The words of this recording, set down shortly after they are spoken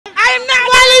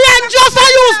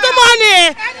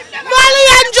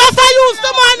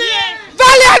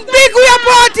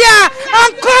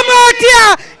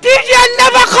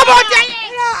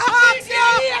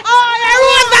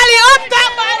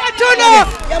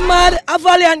mad, a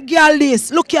Valiant girl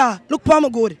this. Look here, look for me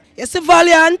good. You see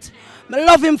Valiant? I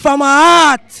love him from my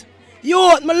heart. You,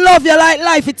 I love you like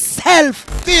life itself.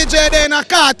 TJ they in a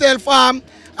Cartel farm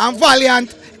and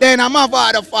Valiant they in a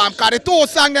Mavado farm. Cause the two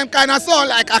songs them kind of sound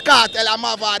like a Cartel and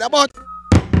Mavado, but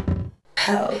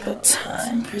Pelpa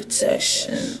time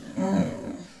protection.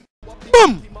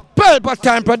 Boom! Pelpa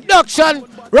time production.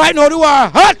 Right now, you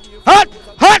are hot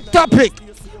topic.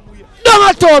 Don't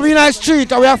at all in the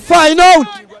street, and we are find out.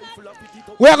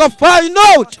 We are going to find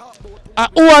out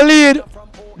who will lead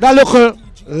the local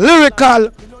lyrical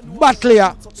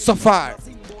battler so far.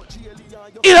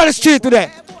 In the street today.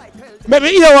 Maybe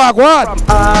hear what I want.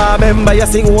 Remember you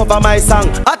sing over my song.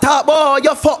 I thought boy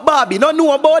you fuck Barbie. No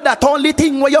know about that only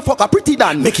thing where you fuck a pretty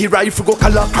dan. Make it rifle go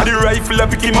color. Had the rifle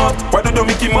pick him up. Why don't you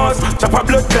Mickey Mouse? Chop a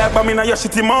blood clap I mean your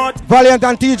shitty mouth. Valiant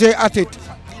and TJ at it.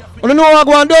 You know what I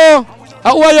want to do?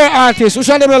 Who are your artists? Who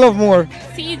shall them love more?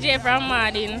 TJ from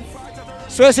Martin.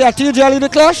 So you say a TJ lead the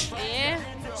clash? Yeah.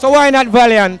 So why not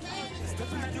Valiant?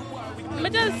 I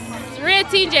just rate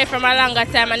TJ from a longer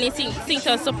time and he sings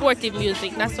some supportive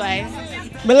music, that's why.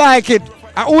 Me like it.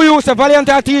 Who you say Valiant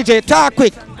or TJ? Talk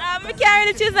quick. I can't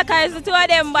really choose because the two of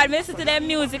them, but I listen to their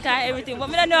music and everything, but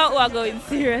I don't know who are going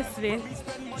seriously.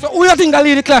 So who you think I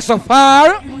lead the class so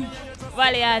far?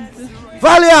 Valiant.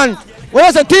 Valiant. When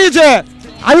I say TJ,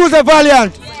 I use a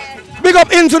Valiant. Big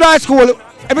up into the high school.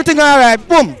 Everything alright.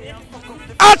 Boom.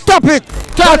 Hot topic.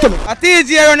 Talk to me. A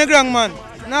TJ on the ground, man.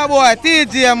 No boy,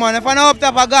 TJ, man. If I know up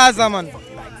top of Gaza, man.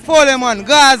 Foley, man.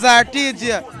 Gaza or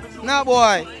TJ. No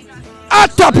boy.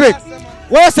 Hot topic.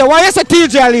 What you say? Why you say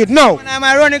TJ lead? No. I'm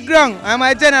a running ground. I'm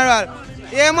a general.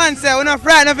 Yeah, man, say, we're not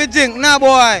frightened of a drink. No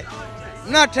boy.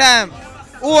 No time.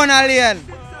 Who on a lane?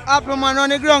 Apple man on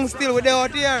the ground still with the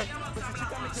out here.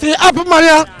 See, Apple man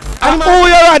here. And who you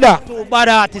rather? Two bad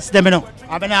artists, them, you know.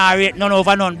 I mean, I rate none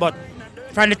over none, but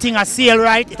from the thing I sell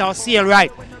right, it will sell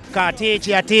right. Because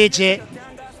TJ,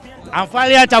 and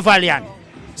Valiant a Valiant.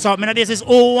 So, this is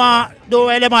who want do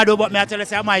what them do, but I tell you,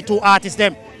 say, my two artists,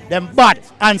 them bad.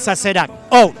 Answer say that.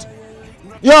 Out.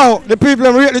 Yo, the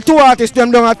people rate the two artists,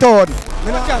 them down a town.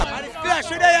 Hold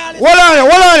on.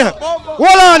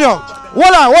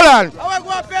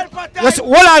 Yes,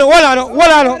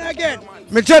 hold on.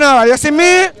 Me general, you see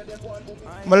me?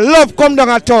 My love come down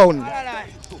a town.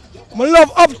 My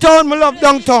love uptown, my love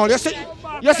downtown. You see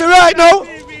right now?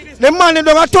 The man in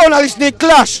down a town and listen to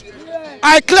clash.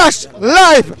 I clash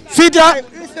live. See that?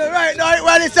 right now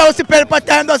when it's house Pelpa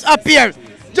time does appear.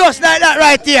 Just like that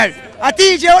right here. A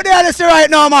TJ out there listen right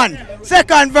now, man.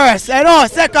 Second verse, I know,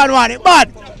 second one. But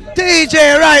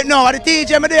TJ right now, the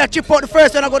TJ me there chip out the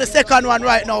first one, I go the second one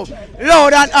right now.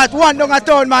 Loud and hot, one down a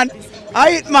town, man.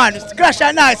 I hit, man. Crash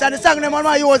and nice, and the song them on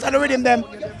my use and the rhythm them.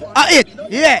 I hit,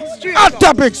 yeah. Hot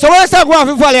topic. So where's that going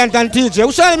for Valiant and TJ?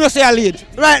 Who shall you say a lead?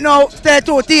 Right now, stay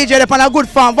tuned. TJ they're on a good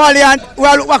form. Valiant,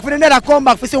 we'll look back for the next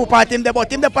comeback for super team there,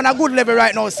 but him they're on a good level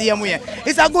right now, same way.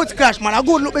 It's a good clash, man. A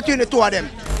good look between the two of them.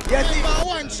 Yes,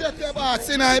 one Shete Boss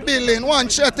in our building, one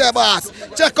Shete Boss.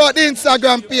 Check out the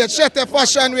Instagram page, Shete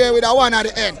Fashion Wear with a one at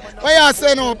the end. What you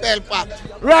say now,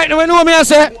 Pelpa? Right now, you know me I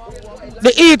say,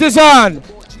 the heat is on.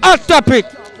 Hot topic.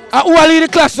 Who will lead the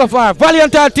class so far?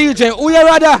 Valiant or TJ? Who you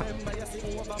rather?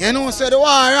 You know, so the war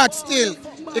rat still.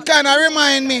 It kind of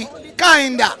remind me,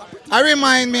 I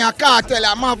remind me of Cartel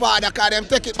and Mavada, because them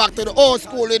take it back to the old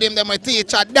school with him, them a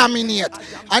teacher dominate.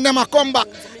 And them a come back.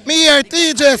 Me hear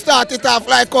TJ start it off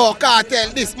like, oh,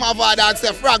 Cartel, this Mavada, and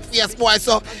say frog face boy.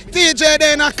 So TJ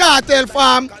they in a Cartel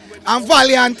farm and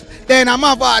Valiant they in a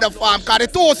Mavada farm. Because the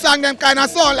two songs them kind of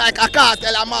sound like a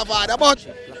Cartel and Mavada. But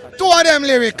two of them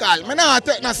lyrical. Me not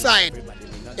take no side.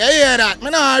 You hear that? Me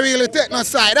not really take no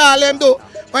side. All them do,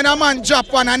 when a man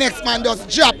drop one, the next man just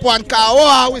drop one. Cause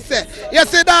what we say? You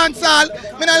see dancehall,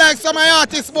 me not like some of the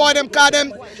artists boy, them cause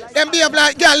them behave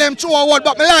like girl, them true a word,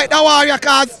 but me like the warrior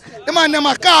cause the man them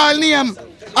a call name.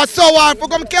 And so on, for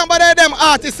come can't bother them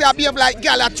artists that behave like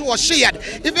girl at true shade.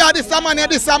 If you are this a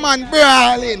man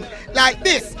brawling like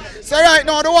this. So right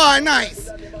now the war nice.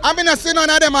 I mean I see none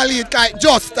of them a lead cause it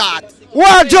just start.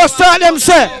 What just start them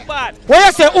say? What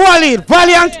you say, who a lead?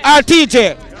 Valiant or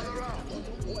TJ?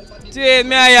 See,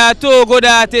 me I two good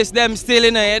artists, them still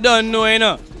in you don't know, you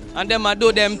know. And them a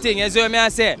do them thing. As me I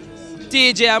say,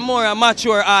 TJ a more a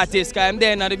mature artist, because I'm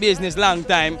there in the business long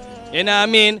time. You know what I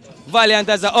mean? Valiant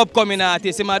as an upcoming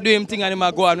artist, he might do him thing and he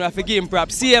might go on, we have to give him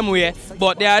props. Same way,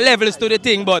 but there are levels to the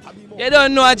thing, but you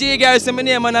don't know a G Garrison my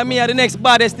name and me are the next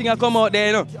baddest thing I come out there,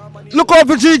 you know. Look out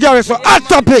for G Garrison, hot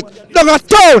topic, down a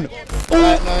town.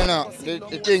 Right now, you know,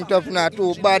 the thing tough now,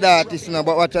 two bad artists now,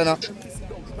 but what you know?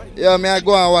 Yeah, me I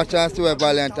go and watch and see where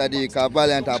Valiant are doing, because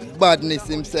Valiant are badness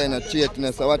himself and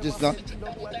cheatiness. So what is now?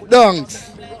 Dunks.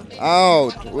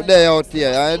 Out. We're there out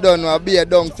here. I don't know, be a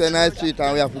dunks in the street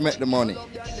and we have to make the money.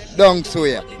 Dunks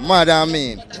way. Mad I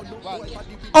mean.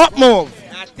 Up move.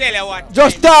 I tell you what.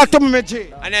 Just talk to me,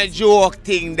 G. And a joke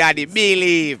thing, Daddy.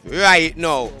 Believe right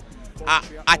now.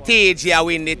 A TEEJAY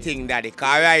win the thing, Daddy.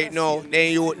 Because right now,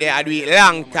 then you they are doing it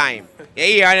long time. You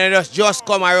hear and they just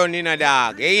come around in a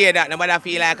dog. You hear that? Nobody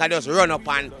feel like I just run up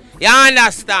and you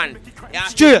understand?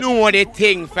 You know the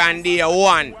thing from day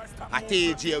one. A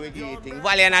TEEJAY we do the thing.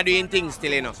 Valiant are doing things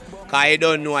still, you know. Because you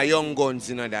don't know a young guns,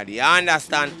 you know, Daddy. You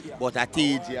understand? But a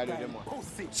TEEJAY do them.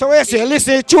 So what you say?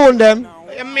 Listen, tune them.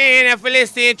 You mean if you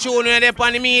listen to tune, you're there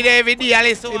on the media every day, I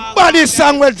listen. Body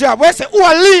song will drop. What you say? Who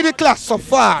will lead the class so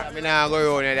far? I'm not going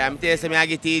around there. I'm telling you, I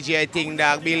get TEEJAY thing,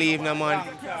 dog. Believe no, man.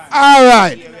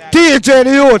 Alright. TEEJAY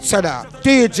the youth said that.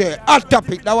 TEEJAY, hot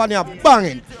topic. That one you're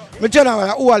banging. Me general,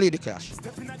 who will lead the class?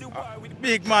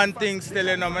 Big man thing still,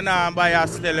 you know. I'm not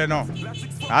biased still, you know.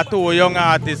 I two young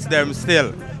artists, them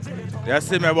still. You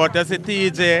see me, but you see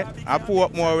TEEJAY, I put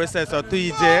up more research, so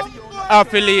TEEJAY, I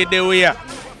feel lead the way.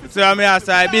 So I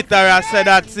say, bitter, I said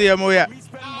that same way.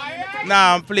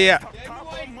 Now I'm play.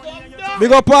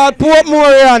 Big up all Port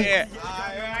Morian. Yeah.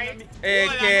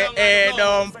 AKA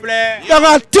don't play. Down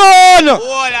a ton.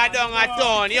 Hold down a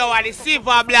ton. You are the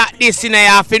silver black this, you know, you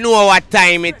have to know what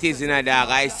time it is, you know, dog.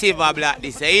 I silver black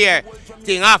this, you hear?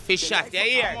 Thing half a shot, you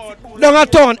hear? Down a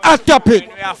ton, hot topic.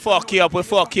 We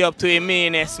fuck you up to the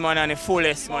meanest, man, and the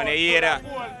fullest, man, you hear that?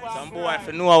 Some boy have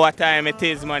to know what time it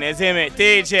is, man, you see me?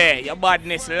 TEEJAY, your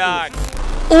badness, Lord.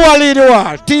 Who will lead the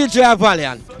war? TEEJAY or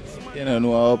Valiant? You don't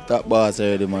know up top boss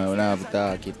already, man. We don't have to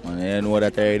talk it, man. You know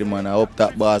that already, man. I up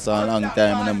top boss a long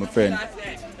time, you know, my friend.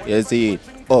 You see,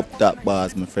 up top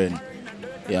boss, my friend.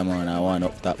 Yeah, man, I want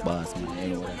up top boss, man.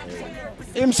 You know that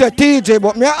already. Him say TEEJAY,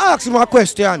 but me ask him a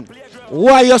question.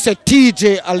 Why you say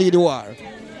TEEJAY a lead the war?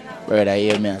 Brother,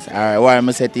 hear me. Alright, why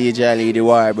I say TEEJAY a lead the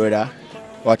war, brother?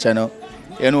 Watch you know.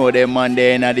 You know them man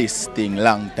they in this thing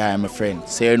long time, my friend.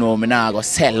 So you know me not go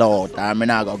sell out or me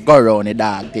not go around the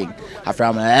dog thing. And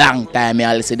from a long time me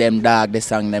I listen to them dog the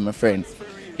song them, my friend.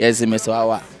 You see me, so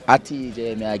a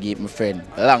TEEJAY me I give my friend.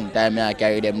 A long time me I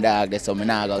carry them dog so me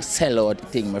not go sell out the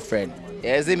thing, my friend.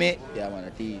 You see me? Yeah, man,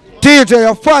 a TEEJAY. TEEJAY,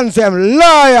 your fans them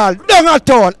loyal, down a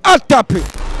town, hot topic.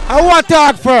 I want to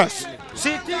talk first.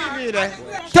 See TV there.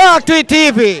 Talk to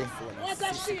TV.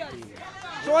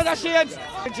 So what the shades?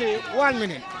 1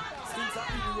 minute.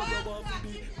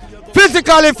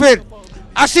 Physically fit.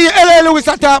 I see L.A. Lewis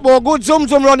a talk about good zoom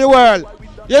around the world.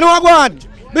 You know what I want?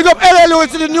 Big up L.A.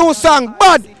 Lewis to the new song.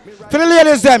 But for the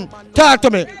ladies them, talk to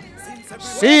me.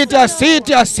 See it ya.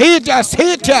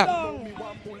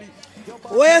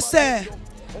 What you say?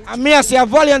 I me I say a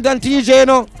Valiant and TEEJAY, you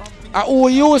know. Who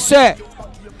you say?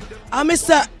 I'm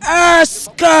Mr.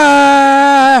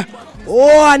 Erskine.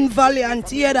 One Valiant,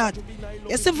 hear that?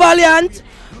 You see Valiant?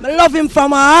 I love him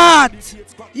from my heart.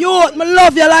 You, I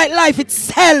love you like life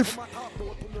itself.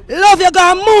 Love you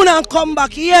go moon and come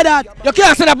back, you hear that? You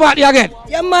can't say that party again.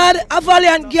 You mad? A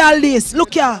Valiant girl this.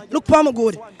 Look here, look for me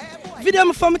good. Video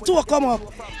me for me tour come up.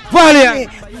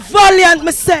 Valiant. Valiant,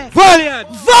 me say. Valiant.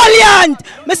 Valiant.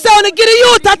 Me say wanna give the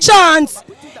youth a chance.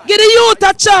 Give the youth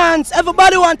a chance.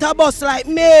 Everybody want a boss like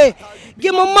me.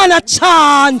 Give my man a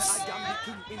chance.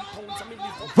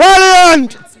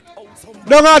 Valiant.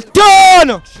 Down a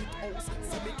turn.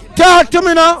 Talk to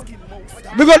me now.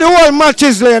 Big up the whole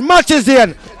matches lane.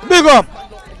 Big up.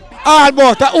 All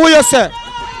about who you say?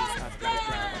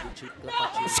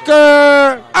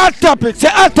 Skirt. Hot topic. Say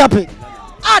hot topic.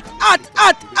 Hot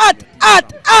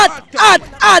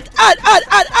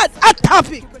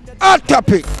topic. Hot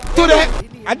topic. Today.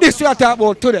 And this we are talking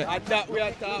about today.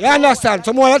 You understand?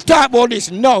 Some more you talk about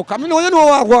this now. Come you know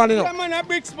what I want to know. Yeah, man,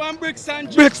 bricks and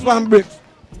bricks.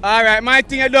 Alright, my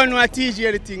thing I don't know a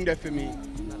TEEJAY the thing there for me.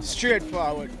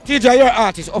 Straightforward. TEEJAY, you're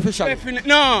artist, officially? Definitely.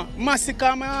 No,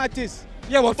 Massacre my artist.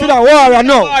 Yeah, but for the warrior,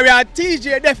 no. Warrior,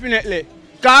 TEEJAY, definitely.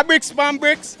 Car bricks,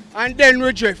 and then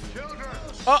we drift.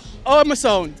 Oh, my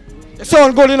sound. The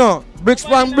sound good, you know. Bricks,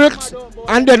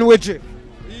 and then we drift.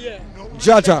 Yeah.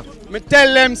 Jaja. Me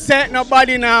tell them, set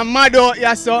nobody now mad out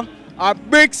here, so.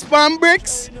 Bricks,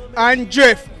 and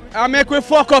drift. I make we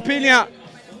fuck up in here.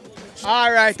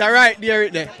 Alright, there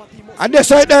it there. And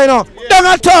this right there, you know. Down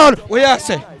a town, what you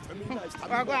say?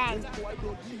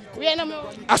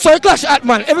 I saw you clash at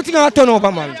man. Everything I turn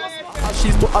over, man.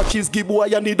 Ashes to ashes, give boy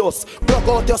you need us. Plug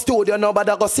out your studio,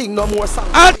 nobody go sing no more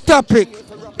songs. Hot topic.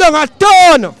 Down a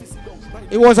town.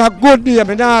 It was a good day,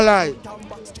 me not lie.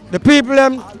 The people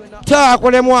them talk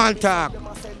what them want talk.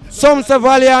 Some say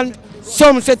Valiant,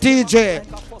 some say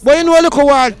TJ. But you know, look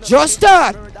what just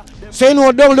start. So you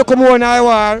know, don't look more in our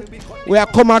war. We are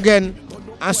come again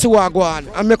and see what go on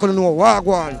and make you know what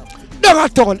go on. Down a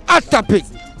town, hot topic.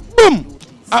 Boom!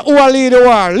 And who will lead the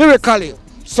war lyrically?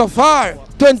 So far,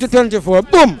 2024.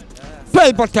 Boom!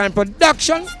 Pelpa Time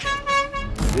Production.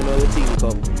 You know the team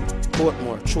come.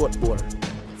 Portmore, Shortboard,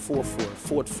 4-4,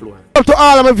 4th floor. Up to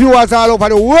all of my viewers all over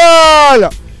the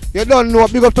world. You don't know.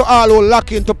 Big up to all who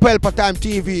lock into Pelpa Time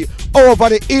TV over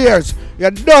the years.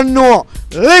 You don't know.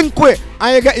 Link with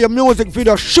and you get your music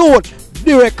video shoot,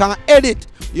 direct and edit.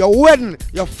 Your wedding,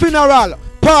 your funeral,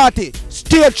 party,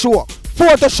 stage show,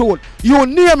 photo shoot, you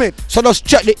name it. So just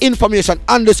check the information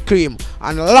on the screen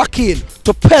and lock in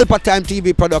to Pelpa Time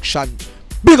TV production.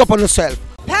 Big up on yourself.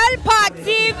 Pelpa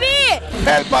TV!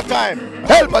 Pelpa Time!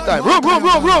 Pelpa Time! Room!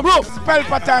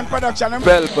 Pelpa Time Production.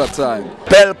 Pelpa Time.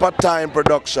 Pelpa Time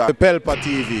Production. Pelpa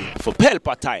TV. For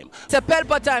Pelpa Time. It's a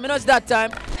Pelpa Time, you know it's that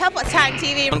time. Pelpa Time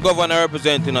TV. I'm governor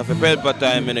representing of Pelpa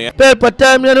Time, you know. Pelpa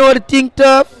Time, you know what the thing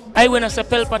tough? I when I say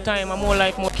Pelpa Time, I'm more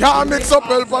like more. Can't mix up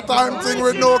Pelpa Time thing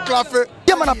with no coffee.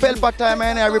 Yeah, man, a Pelpa Time,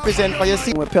 and I represent for your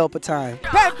scene with Pelpa Time.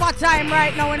 Pelpa Time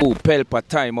right now. Oh, Pelpa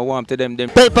Time, I want to them.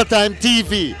 Pelpa Time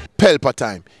TV. Pelpa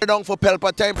Time. Down for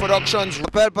Pelpa Time Productions.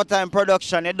 Pelpa Time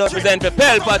Production. It does Present for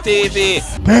Pelpa TV.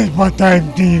 Pelpa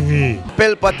Time TV.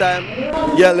 Pelpa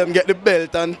Time. Yeah, let them get the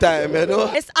belt on time, you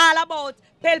know. It's all about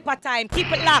Pelpa Time.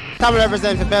 Keep it locked. Come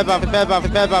represent for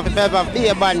Pelpa. Be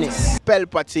a badness.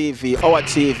 Pelpa TV, our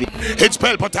TV. It's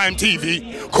Pelpa Time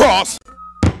TV. Cross.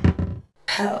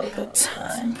 Pelpa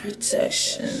Time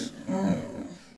Protection.